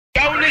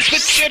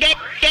switch it up,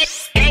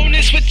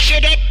 bonus, switch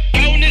it up,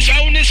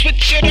 bonus,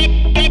 switch it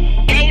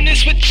up,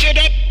 bonus, switch it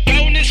up,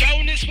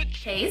 bonus, switch.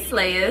 Hey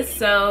Slayas,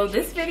 so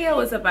this video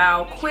is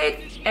about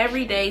quick,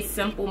 everyday,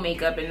 simple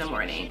makeup in the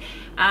morning.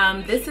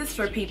 This is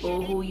for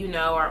people who, you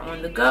know, are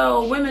on the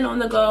go, women on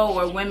the go,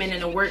 or women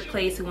in a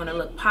workplace who want to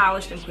look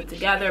polished and put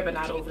together but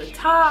not over the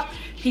top,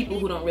 people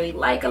who don't really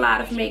like a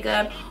lot of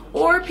makeup,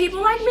 or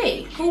people like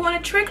me who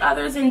want to trick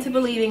others into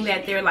believing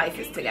that their life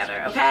is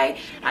together, okay?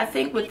 I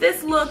think with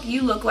this look,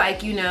 you look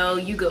like, you know,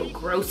 you go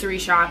grocery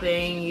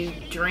shopping, you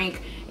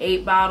drink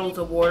 8 bottles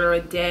of water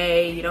a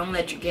day, you don't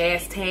let your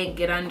gas tank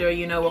get under,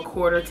 you know, a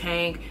quarter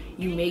tank,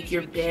 you make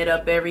your bed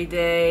up every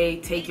day,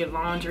 take your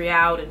laundry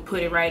out and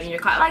put it right in your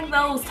closet, like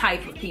those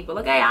type of people,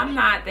 okay? I'm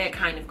not that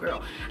kind of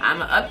girl.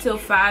 I'm a up till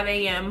 5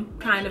 a.m.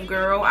 kind of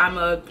girl. I'm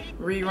a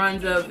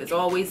reruns of It's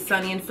Always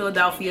Sunny in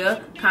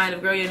Philadelphia kind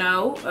of girl, you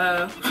know?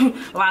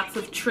 Lots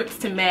of trips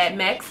to Mad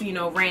Max, you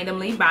know,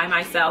 randomly by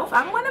myself.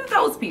 I'm one of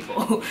those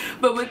people.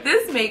 But with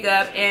this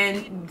makeup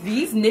and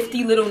these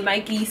nifty little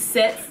Nike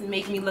sets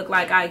make me look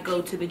like I go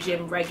to the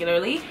gym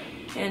regularly.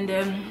 And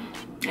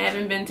I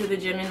haven't been to the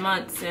gym in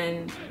months,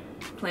 and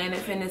Planet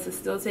Fitness is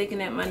still taking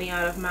that money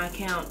out of my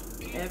account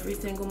every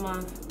single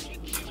month.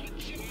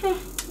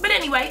 But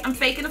anyway, I'm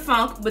faking the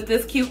funk with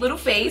this cute little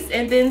face.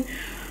 And then,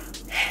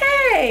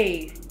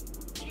 hey,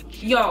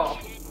 y'all,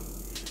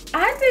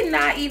 I did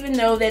not even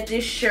know that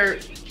this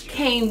shirt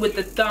came with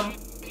the thumb.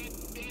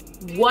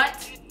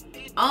 What?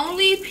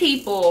 Only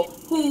people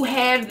who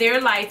have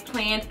their life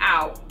planned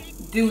out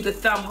do the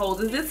thumb holes.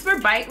 Is this for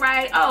bike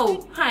ride?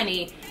 Oh,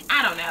 honey,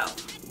 I don't know.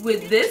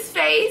 With this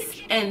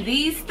face and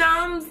these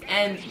thumbs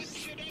and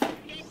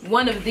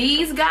one of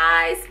these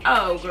guys,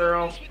 oh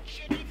girl,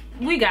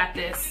 we got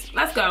this.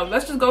 Let's go.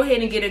 Let's just go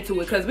ahead and get into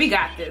it, because we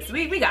got this.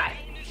 We got it.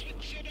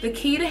 The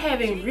key to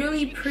having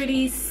really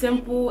pretty,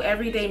 simple,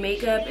 everyday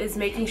makeup is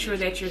making sure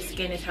that your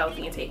skin is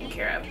healthy and taken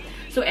care of.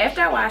 So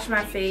after I wash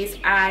my face,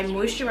 I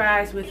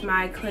moisturize with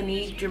my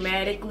Clinique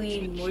Dramatically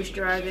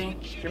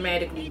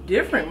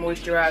Different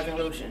Moisturizing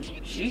Lotion.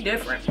 She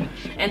different.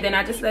 And then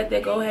I just let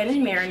that go ahead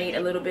and marinate a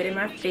little bit in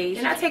my face.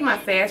 And I take my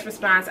Fast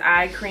Response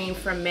Eye Cream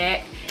from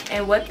MAC.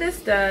 And what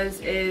this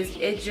does is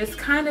it just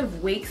kind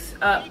of wakes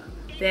up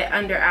that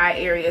under eye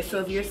area. So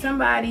if you're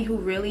somebody who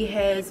really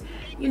has,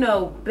 you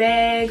know,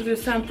 bags or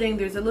something,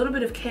 there's a little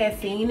bit of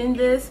caffeine in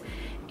this,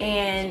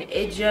 and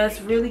it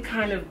just really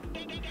kind of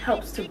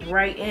helps to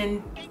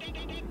brighten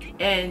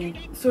and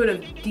sort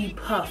of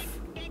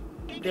depuff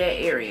that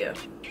area.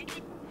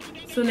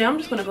 So now I'm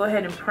just gonna go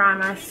ahead and prime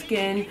my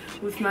skin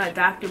with my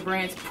Dr.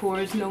 Brandt's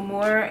Pores No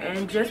More,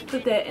 and just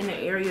put that in the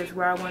areas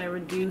where I want to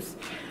reduce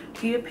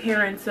the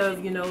appearance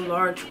of, you know,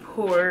 large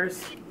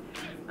pores.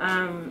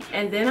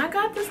 And then I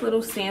got this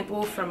little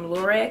sample from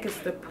Lorac. It's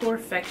the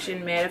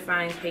Porefection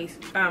Mattifying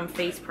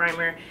Face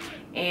Primer,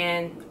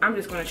 and I'm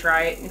just gonna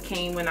try it. It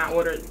came when I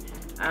ordered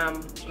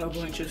a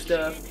bunch of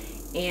stuff,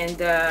 and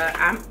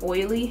I'm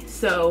oily,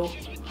 so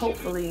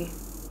hopefully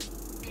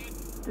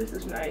this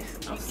is nice.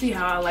 I'll see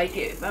how I like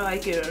it. If I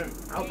like it,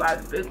 I'll buy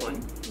the big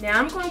one. Now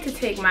I'm going to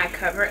take my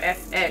Cover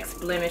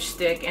FX Blemish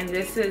stick, and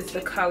this is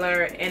the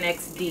color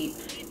NX Deep,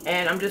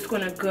 and I'm just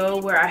gonna go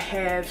where I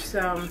have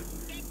some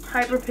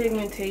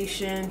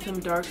hyperpigmentation, some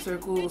dark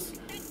circles,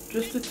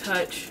 just a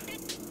touch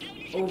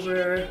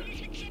over,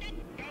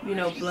 you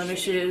know,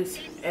 blemishes,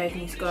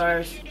 acne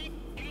scars.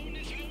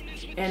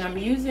 And I'm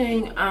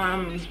using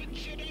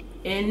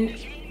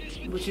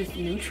which is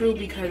neutral,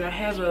 because I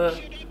have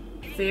a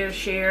fair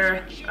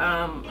share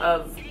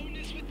of,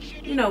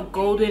 you know,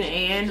 golden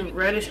and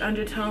reddish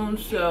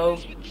undertones, so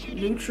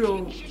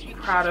neutral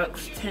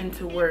products tend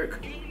to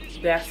work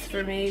best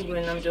for me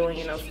when I'm doing,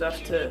 you know,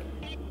 stuff to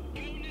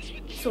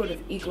sort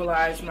of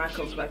equalize my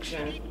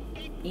complexion,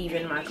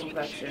 even my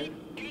complexion.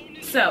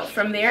 So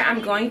from there, I'm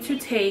going to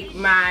take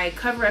my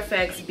Cover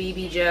FX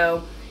BB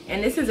gel,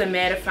 and this is a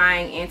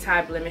mattifying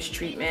anti-blemish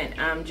treatment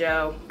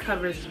gel.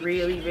 Covers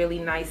really, really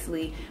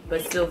nicely,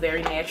 but still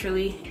very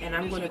naturally. And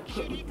I'm going to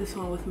put this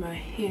on with my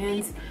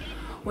hands.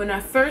 When I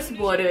first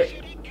bought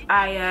it,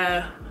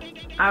 I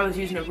was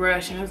using a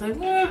brush, and I was like,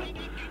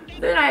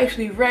 then I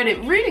actually read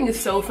it. Reading is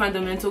so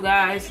fundamental,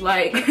 guys.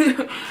 Like,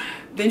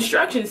 the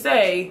instructions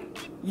say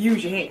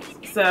use your hands.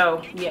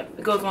 So yeah,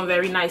 it goes on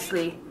very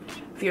nicely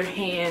with your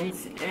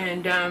hands.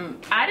 And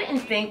I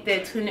didn't think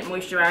that tinted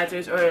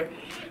moisturizers or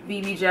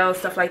BB gel,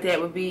 stuff like that,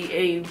 would be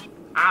a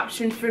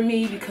option for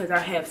me, because I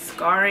have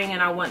scarring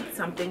and I want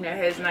something that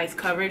has nice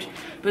coverage.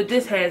 But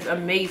this has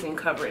amazing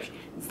coverage.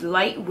 It's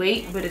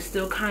lightweight, but it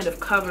still kind of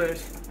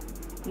covers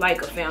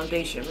like a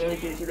foundation. Really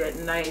gives you that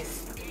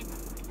nice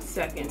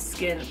second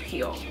skin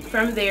appeal.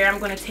 From there, I'm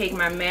going to take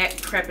my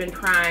MAC Prep and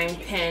Prime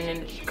pen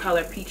in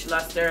color Peach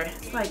Lustre.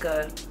 It's like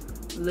a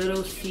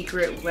little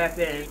secret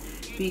weapon,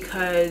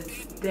 because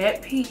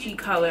that peachy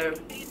color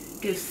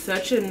gives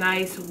such a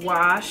nice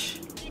wash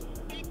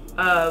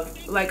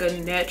of like a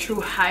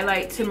natural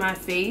highlight to my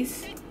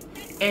face,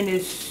 and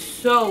is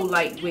so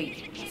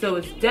lightweight. So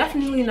it's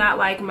definitely not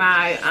like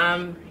my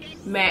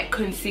MAC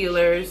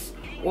concealers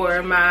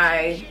or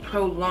my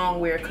Pro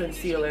Longwear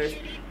concealers.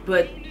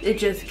 but it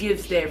just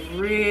gives that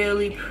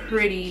really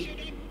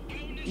pretty,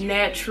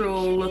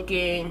 natural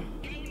looking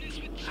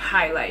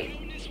highlight.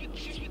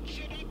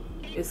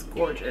 It's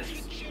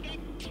gorgeous.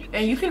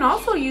 And you can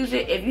also use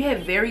it if you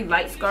have very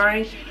light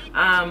scarring.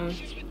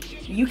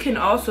 You can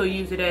also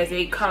use it as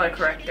a color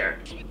corrector.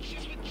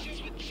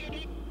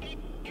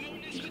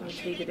 I'm just gonna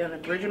take it down the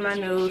bridge of my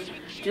nose,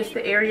 just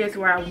the areas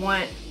where I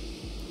want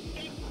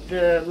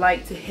the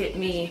light to hit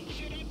me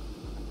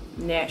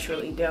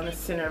naturally, down the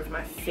center of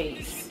my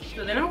face.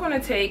 So then I'm gonna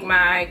take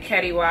my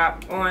Catty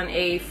Wop on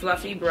a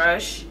fluffy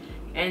brush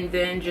and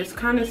then just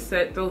kind of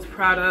set those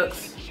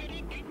products.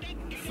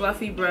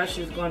 Fluffy brush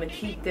is going to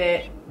keep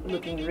that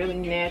looking really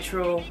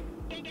natural,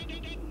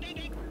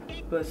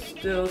 but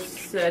still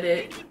set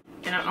it.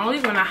 And I'm only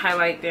going to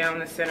highlight down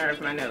the center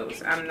of my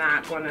nose. I'm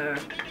not going to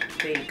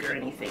bake or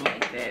anything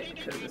like that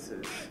because this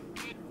is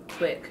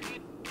quick.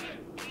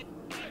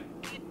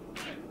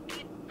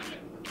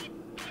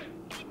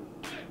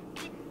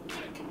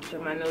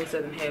 So my nose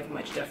doesn't have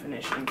much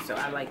definition, so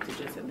I like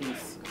to just at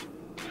least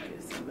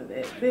get some of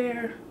that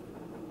there.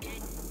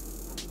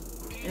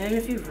 And then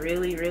if you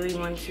really, really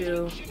want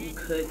to, you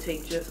could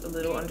take just a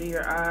little under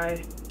your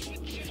eye.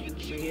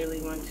 If you really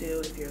want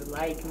to, if you're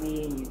like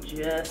me and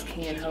you just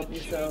can't help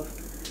yourself,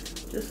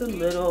 just a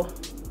little.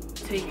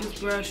 Take this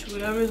brush,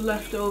 whatever's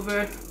left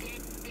over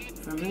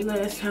from the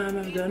last time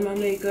I've done my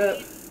makeup.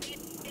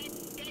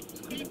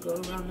 Just gonna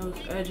go around those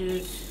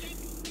edges.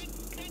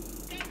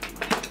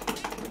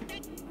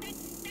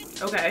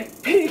 Okay.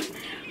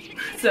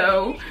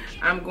 So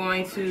I'm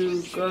going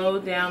to go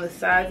down the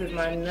sides of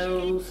my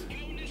nose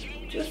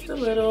just a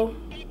little.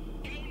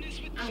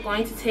 I'm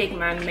going to take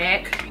my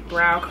MAC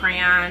brow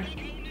crayon.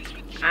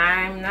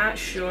 I'm not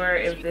sure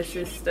if this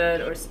is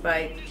stud or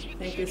spike. I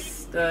think it's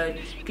stud.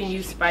 You can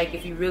use spike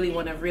if you really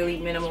want a really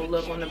minimal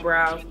look on the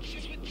brows.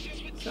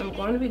 So I'm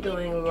going to be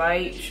doing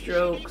light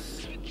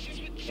strokes,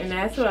 and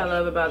that's what I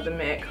love about the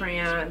MAC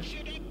crayon.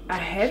 I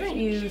haven't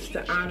used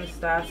the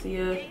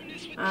Anastasia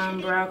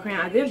brow crayon.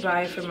 I did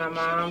buy it for my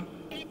mom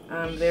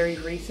very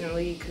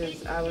recently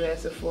because I was at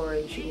Sephora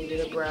and she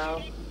needed a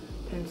brow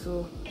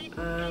pencil.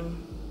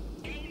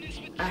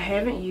 I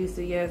haven't used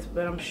it yet,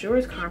 but I'm sure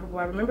it's comparable.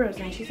 I remember her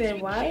saying, she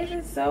said, why is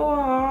it so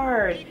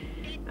hard?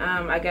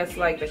 I guess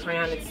like the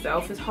crayon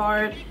itself is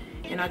hard,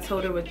 and I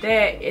told her with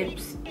that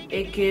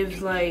it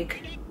gives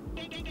like,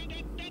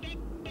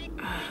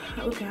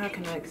 okay, how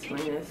can I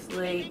explain this?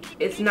 Like,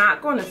 it's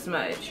not going to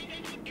smudge.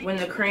 When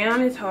the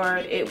crayon is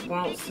hard, it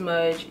won't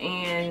smudge,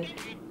 and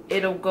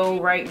it'll go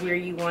right where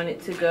you want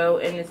it to go,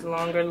 and it's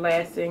longer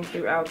lasting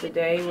throughout the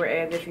day.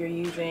 Whereas if you're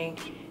using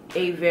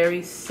a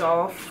very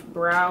soft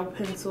brow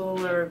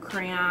pencil or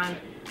crayon,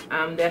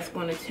 that's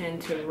going to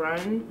tend to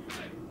run.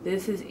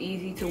 This is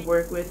easy to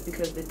work with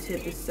because the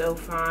tip is so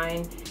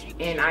fine,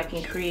 and I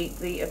can create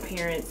the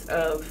appearance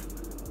of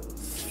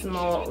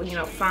small, you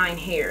know, fine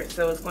hair.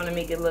 So it's going to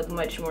make it look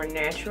much more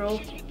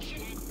natural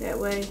that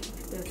way,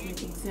 if that's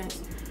making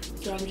sense.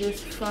 So I'm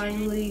just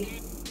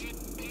finely,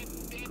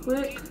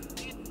 quick,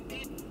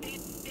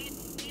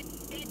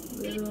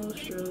 little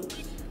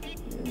strokes,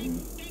 and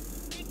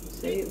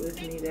say it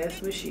with me,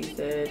 that's what she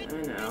said.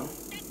 I know,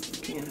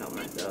 can't help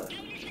myself.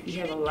 If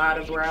you have a lot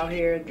of brow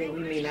hair, then you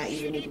may not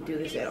even need to do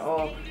this at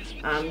all.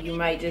 You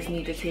might just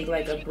need to take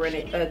like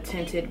a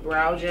tinted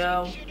brow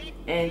gel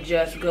and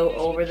just go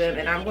over them.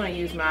 And I'm going to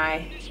use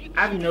my,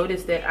 I've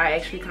noticed that I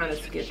actually kind of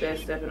skip that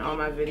step in all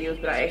my videos,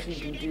 but I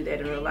actually do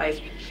that in real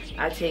life.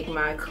 I take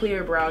my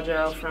clear brow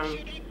gel from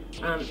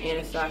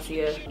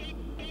Anastasia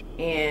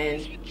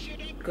and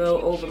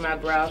go over my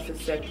brows to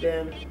set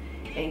them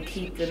and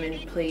keep them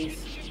in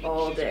place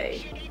all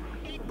day.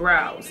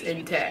 Brows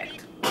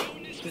intact.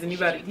 Does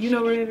anybody, do you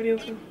know where that video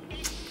is from?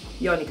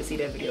 Y'all need to see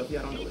that video if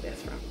y'all don't know where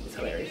that's from. It's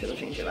hilarious, it'll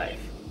change your life.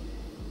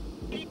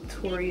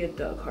 Victoria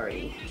Doug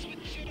Hardy.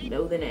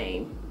 Know the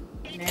name.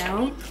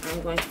 Now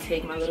I'm going to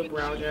take my little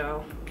brow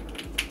gel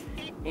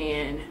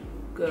and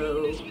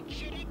go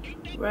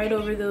right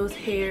over those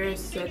hairs,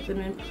 set them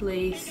in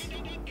place.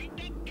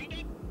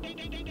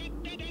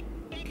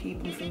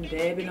 Keep them from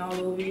dabbing all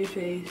over your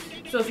face.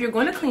 So if you're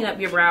going to clean up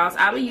your brows,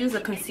 I would use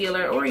a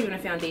concealer or even a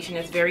foundation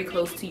that's very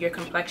close to your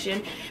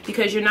complexion,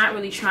 because you're not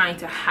really trying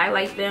to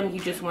highlight them, you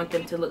just want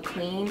them to look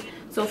clean.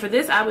 So for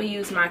this, I would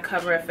use my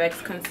Cover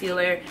FX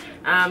concealer,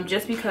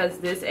 just because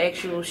this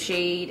actual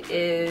shade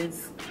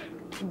is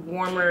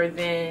warmer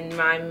than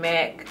my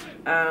MAC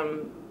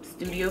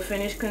Studio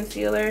Finish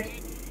concealer.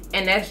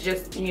 And that's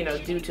just, you know,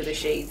 due to the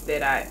shades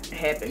that I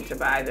happened to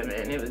buy them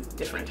in. It was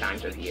different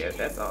times of year.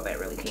 That's all that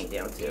really came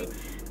down to.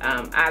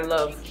 I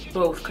love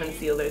both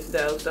concealers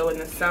though. So in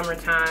the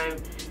summertime,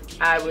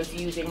 I was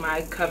using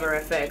my Cover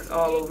FX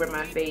all over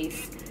my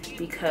face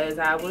because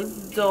I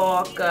was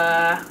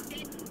darker,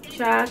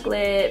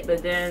 chocolate.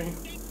 But then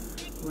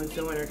once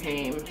the winter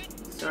came,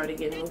 started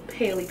getting a little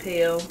paley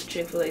pale,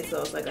 Chick-fil-A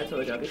sauce like I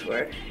told y'all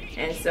before.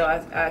 And so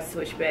I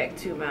switched back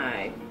to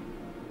my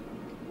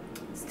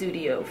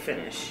Studio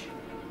Finish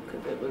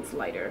because it was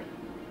lighter.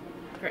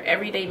 For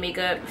everyday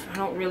makeup, I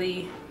don't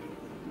really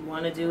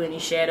want to do any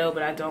shadow,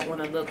 but I don't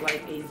want to look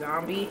like a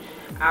zombie,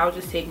 I'll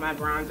just take my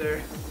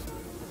bronzer,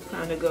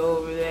 kind of go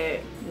over that.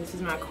 This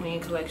is my Queen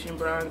Collection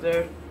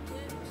bronzer.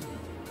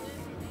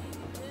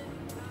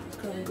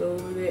 Kind of go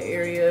over that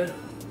area.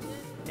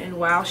 And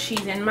while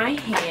she's in my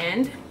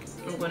hand,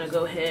 I'm going to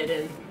go ahead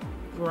and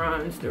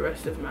bronze the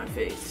rest of my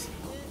face.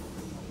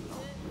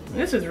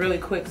 This is really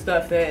quick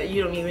stuff that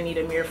you don't even need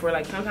a mirror for.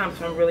 Like sometimes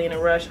if I'm really in a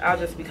rush, I'll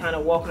just be kind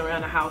of walking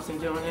around the house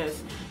and doing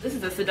this. This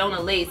is a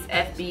Sedona Lace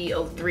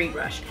FB03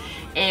 brush.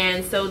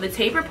 And so the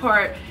taper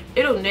part,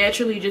 it'll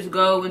naturally just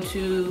go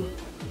into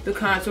the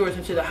contours,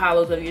 into the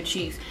hollows of your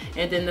cheeks.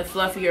 And then the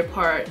fluffier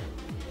part,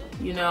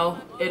 you know,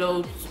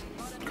 it'll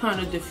kind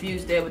of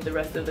diffuse that with the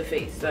rest of the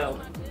face. So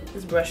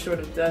this brush sort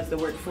of does the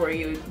work for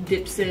you. It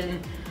dips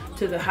in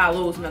to the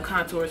hollows and the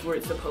contours where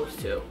it's supposed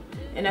to.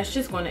 And that's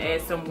just going to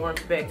add some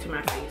warmth back to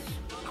my face.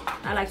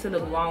 I like to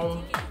look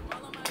warm.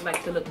 I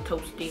like to look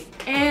toasty.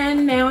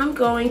 And now I'm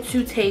going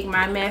to take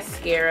my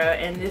mascara,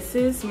 and this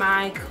is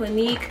my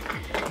Clinique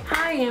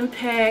High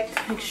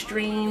Impact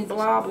Extreme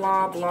blah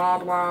blah blah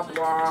blah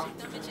blah.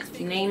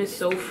 The name is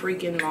so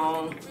freaking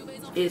long.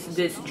 It's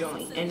this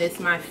joint, and it's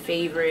my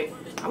favorite.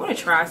 I want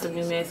to try some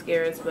new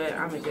mascaras, but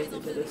I'm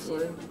addicted to this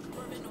one.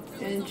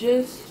 And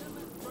just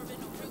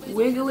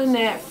wiggling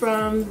that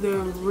from the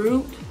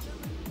root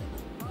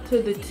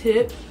to the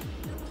tip.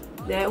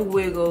 That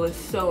wiggle is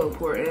so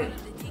important.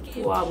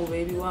 Wobble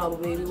baby, wobble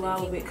baby,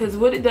 wobble baby. Because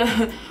what it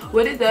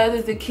does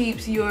is it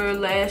keeps your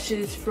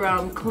lashes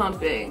from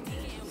clumping.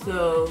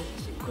 So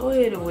go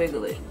ahead and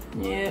wiggle it.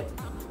 Yep.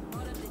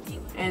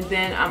 And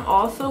then I'm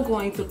also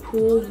going to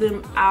pull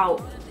them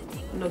out. I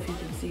don't know if you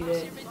can see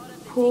that.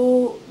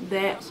 Pull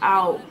that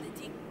out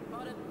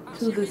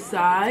to the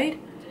side.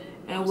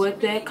 And what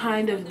that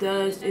kind of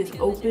does is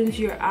opens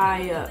your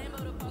eye up.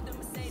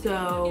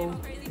 So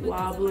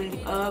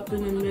wobbling up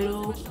in the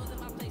middle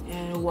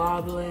and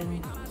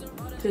wobbling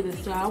to the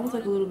side, almost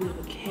like a little bit of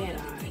a cat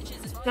eye.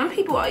 Some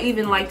people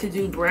even like to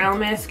do brown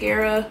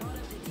mascara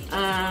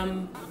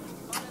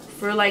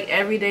for like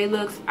everyday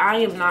looks. I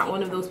am not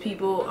one of those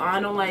people.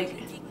 I don't like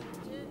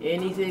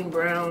anything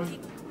brown,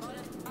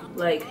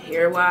 like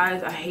hair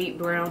wise. I hate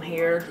brown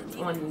hair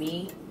on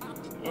me,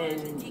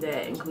 and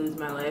that includes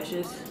my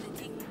lashes.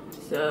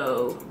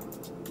 So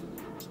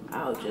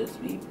I'll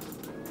just be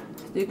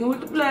sticking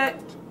with the black.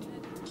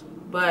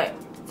 But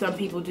some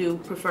people do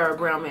prefer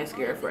brown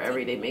mascara for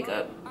everyday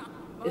makeup.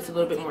 It's a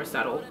little bit more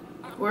subtle.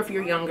 Or if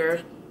you're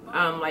younger,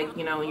 like,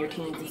 you know, in your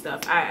teens and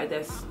stuff,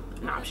 that's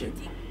an option.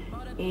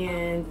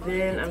 And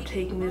then I'm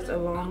taking this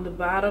along the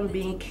bottom,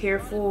 being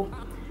careful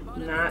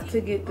not to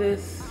get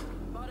this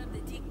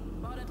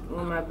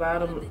on my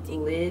bottom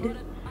lid.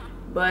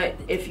 But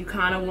if you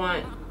kind of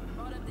want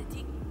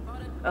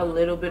a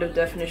little bit of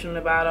definition on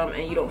the bottom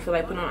and you don't feel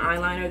like putting on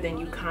eyeliner, then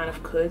you kind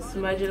of could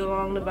smudge it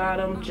along the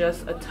bottom,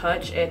 just a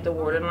touch at the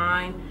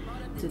waterline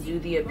to do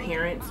the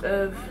appearance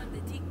of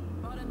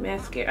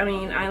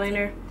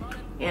eyeliner.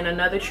 And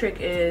another trick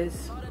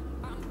is,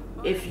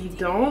 if you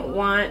don't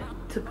want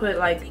to put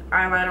like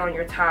eyeliner on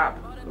your top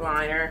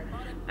liner,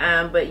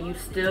 but you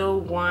still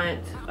want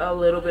a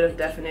little bit of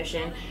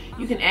definition,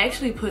 you can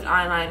actually put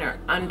eyeliner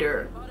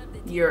under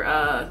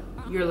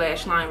your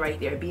lash line right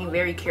there, being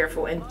very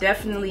careful, and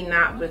definitely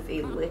not with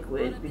a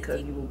liquid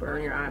because you will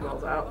burn your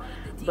eyeballs out.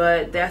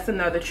 But that's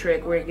another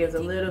trick where it gives a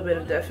little bit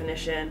of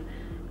definition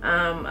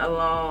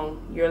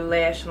along your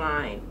lash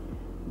line,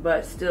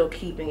 but still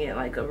keeping it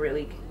like a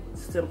really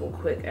simple,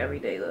 quick,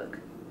 everyday look.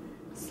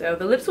 So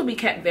the lips will be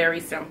kept very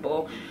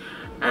simple.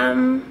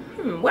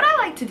 What I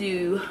like to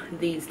do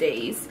these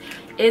days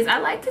is I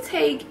like to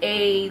take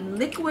a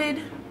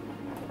liquid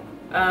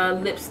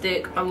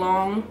lipstick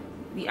along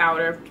the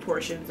outer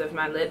portions of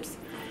my lips,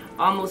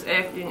 almost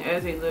acting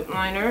as a lip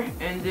liner.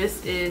 And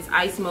this is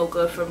Ice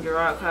Mocha from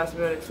Gerard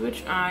Cosmetics,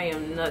 which I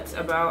am nuts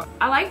about.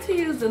 I like to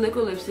use the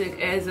liquid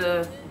lipstick as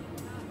a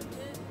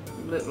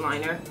lip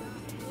liner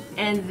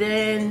and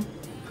then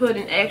put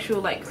an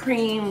actual like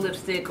cream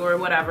lipstick or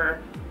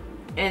whatever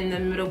in the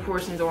middle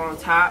portions or on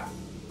top.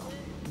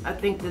 I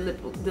think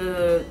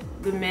the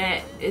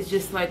matte is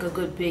just like a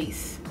good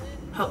base,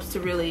 helps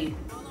to really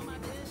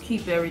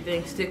keep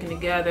everything sticking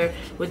together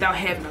without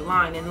having to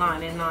line and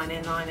line and line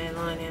and line and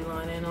line and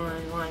line and line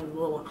and line.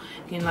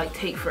 It can like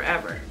take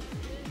forever.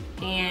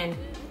 And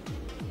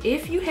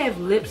if you have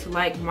lips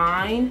like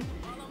mine,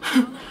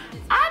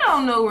 I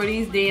don't know where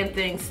these damn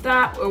things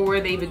stop or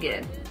where they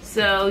begin.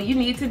 So you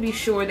need to be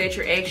sure that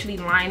you're actually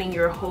lining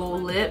your whole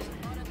lip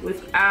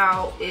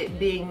without it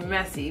being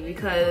messy,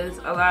 because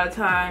a lot of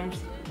times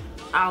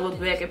I'll look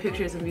back at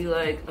pictures and be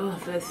like, oh,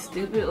 that's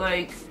stupid,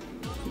 like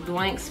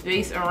blank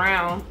space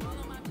around,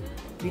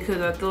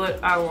 because I thought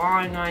I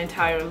lined my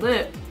entire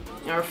lip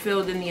or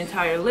filled in the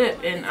entire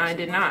lip, and I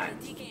did not.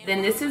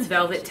 Then this is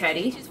Velvet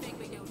Teddy.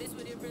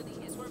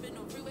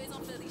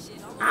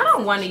 I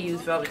don't want to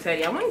use Velvet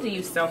Teddy. I wanted to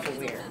use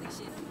Self-Aware.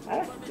 I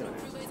have to do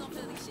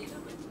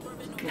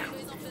it. No,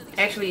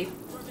 actually,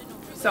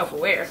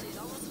 Self-Aware,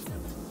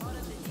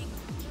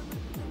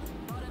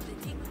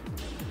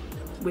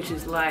 which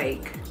is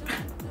like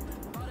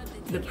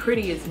the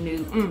prettiest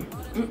nude.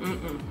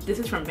 This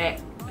is from MAC.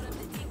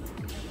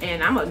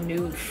 And I'm a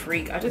nude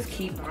freak. I just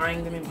keep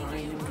buying them and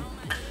buying them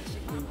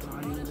and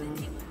buying them.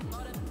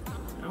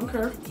 I don't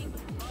care.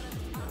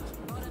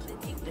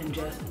 And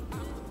just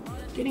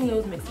getting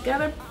those mixed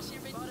together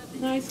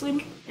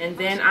nicely. And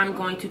then I'm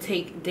going to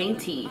take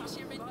Dainty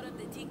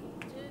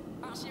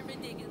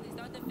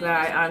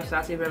by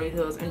Anastasia Beverly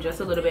Hills and just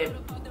a little bit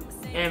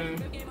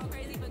and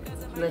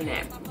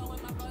Lynette.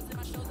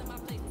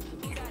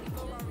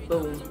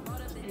 Boom.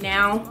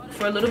 Now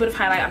for a little bit of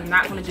highlight, I'm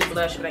not going to do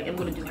blush, but I am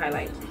going to do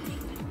highlight.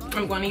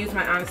 I'm going to use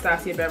my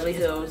Anastasia Beverly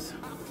Hills.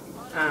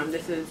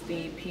 This is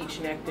the Peach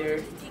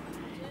Nectar.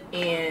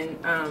 And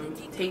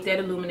take that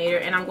illuminator,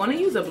 and I'm going to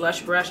use a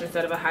blush brush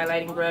instead of a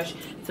highlighting brush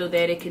so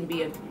that it can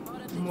be a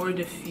more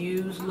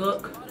diffuse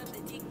look.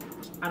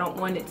 I don't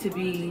want it to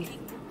be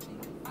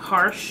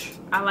harsh.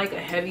 I like a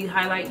heavy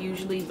highlight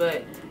usually,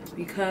 but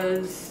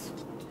because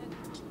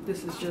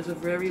this is just a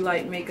very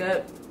light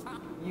makeup,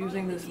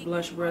 using this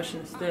blush brush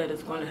instead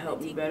is going to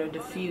help me better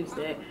diffuse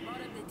that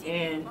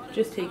and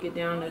just take it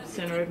down the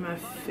center of my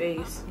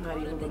face. I'm not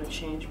even going to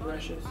change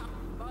brushes.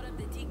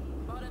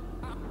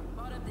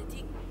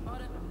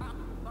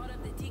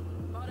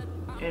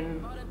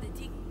 And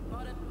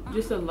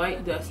just a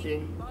light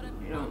dusting.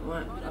 You don't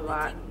want a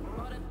lot.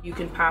 You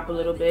can pop a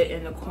little bit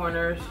in the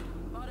corners,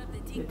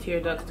 the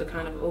tear ducts, to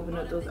kind of open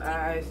up those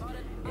eyes,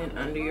 and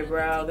under your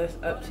brow. That's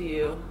up to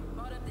you.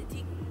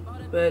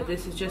 But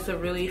this is just a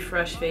really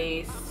fresh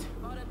face,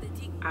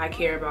 I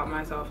care about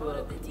myself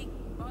look.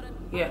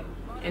 Yeah,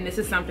 and this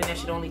is something that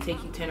should only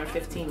take you 10 or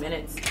 15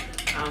 minutes,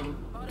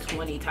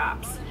 20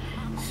 tops.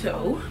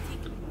 So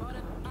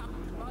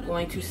I'm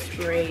going to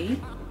spray.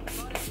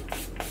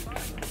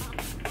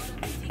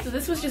 So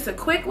this was just a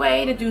quick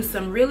way to do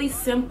some really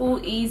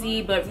simple,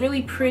 easy, but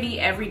really pretty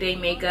everyday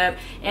makeup.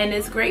 And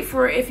it's great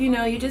for if you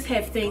know you just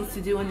have things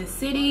to do in the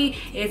city,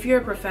 if you're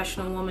a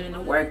professional woman in the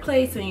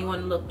workplace and you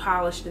want to look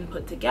polished and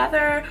put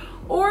together,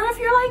 or if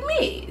you're like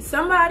me,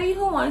 somebody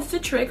who wants to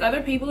trick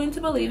other people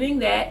into believing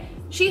that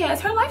she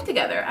has her life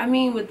together. I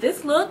mean, with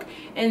this look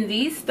and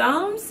these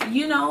thumbs,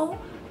 you know,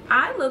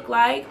 I look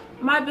like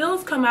my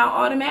bills come out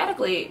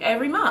automatically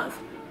every month,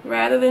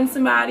 rather than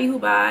somebody who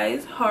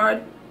buys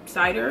hard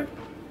cider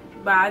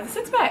by the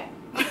six-pack.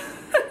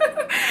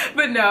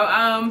 But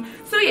no,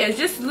 so yeah,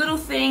 just little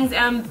things.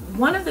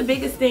 One of the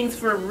biggest things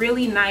for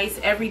really nice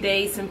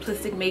everyday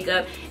simplistic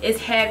makeup is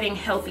having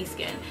healthy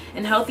skin.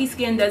 And healthy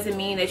skin doesn't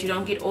mean that you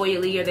don't get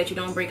oily or that you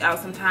don't break out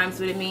sometimes,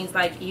 but it means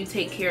like you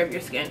take care of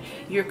your skin,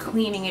 you're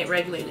cleaning it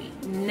regularly.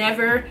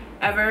 Never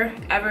ever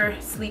ever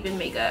sleep in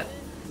makeup.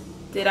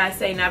 Did I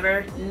say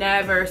never?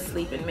 Never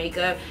sleep in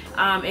makeup.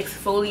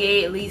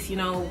 Exfoliate at least, you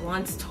know,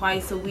 once,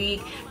 twice a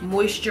week.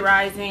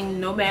 Moisturizing,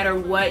 no matter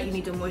what, you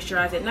need to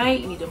moisturize at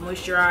night, you need to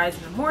moisturize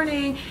in the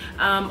morning.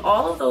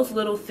 All of those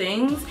little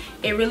things,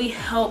 it really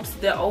helps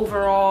the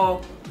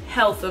overall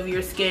health of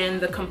your skin,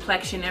 the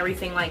complexion,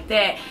 everything like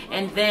that.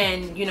 And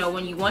then, you know,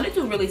 when you want to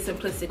do really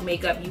simplistic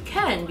makeup, you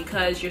can,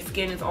 because your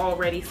skin is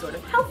already sort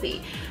of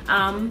healthy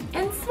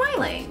and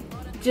smiling.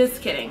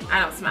 Just kidding, I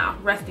don't smile.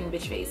 Resting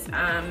bitch face.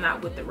 I'm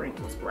not with the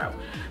wrinkles, bro.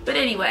 But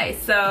anyway,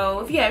 so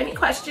if you have any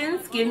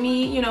questions, give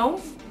me, you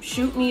know,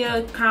 shoot me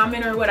a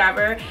comment or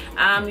whatever.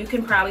 You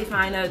can probably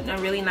find a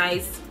really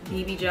nice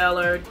BB gel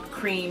or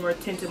cream or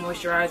tinted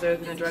moisturizer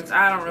in the drugs.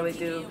 I don't really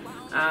do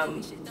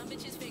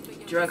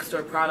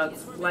drugstore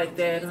products like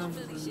that.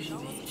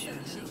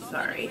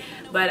 Sorry.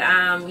 But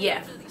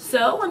yeah,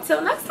 so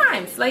until next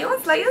time,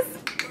 Slayas.